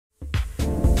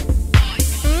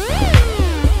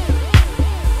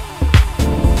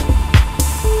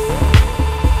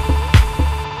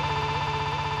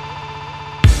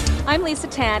Lisa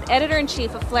Tant,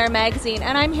 Editor-in-Chief of Flair Magazine,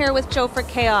 and I'm here with Joeffer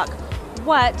Caoc.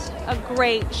 What a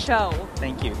great show.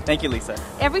 Thank you. Thank you, Lisa.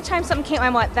 Every time something came, I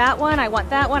want that one, I want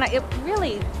that one.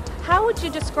 How would you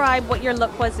describe what your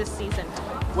look was this season?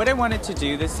 What I wanted to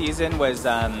do this season was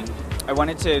I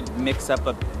wanted to mix up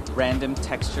random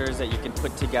textures that you can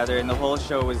put together, and the whole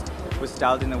show was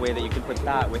styled in a way that you could put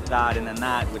that with that and then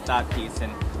that with that piece,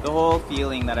 and the whole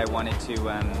feeling that I wanted to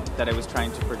that I was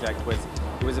trying to project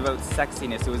was about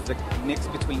sexiness. It was the mix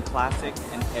between classic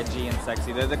and edgy and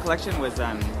sexy. The collection was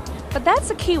But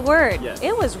that's a key word. Yes.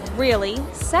 It was really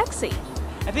sexy.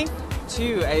 I think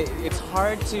too it's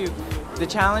hard to, the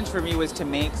challenge for me was to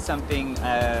make something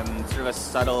sort of a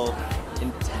subtle,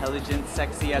 intelligent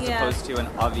sexy as opposed to an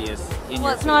obvious Well,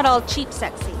 it's not all cheap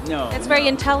sexy. No, it's very no.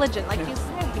 intelligent, like you say.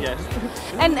 Yes.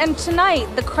 And tonight,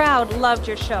 the crowd loved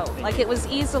your show. Like, it was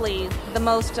easily the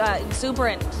most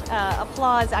exuberant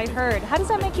applause I'd heard. How does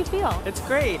that make you feel? It's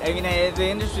great. I mean, the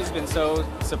industry's been so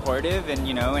supportive, and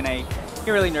and I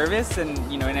get really nervous, and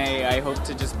and I hope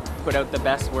to just put out the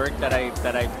best work that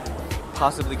I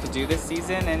possibly could do this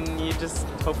season, and you just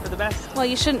hope for the best. Well,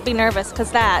 you shouldn't be nervous,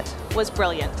 because that was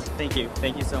brilliant. Thank you.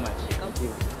 Thank you so much. Thank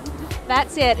you.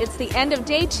 That's it. It's the end of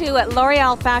day 2 at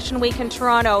L'Oreal Fashion Week in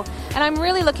Toronto, and I'm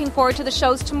really looking forward to the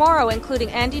shows tomorrow, including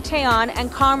Andy Teon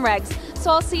and Comregs. So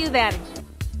I'll see you then.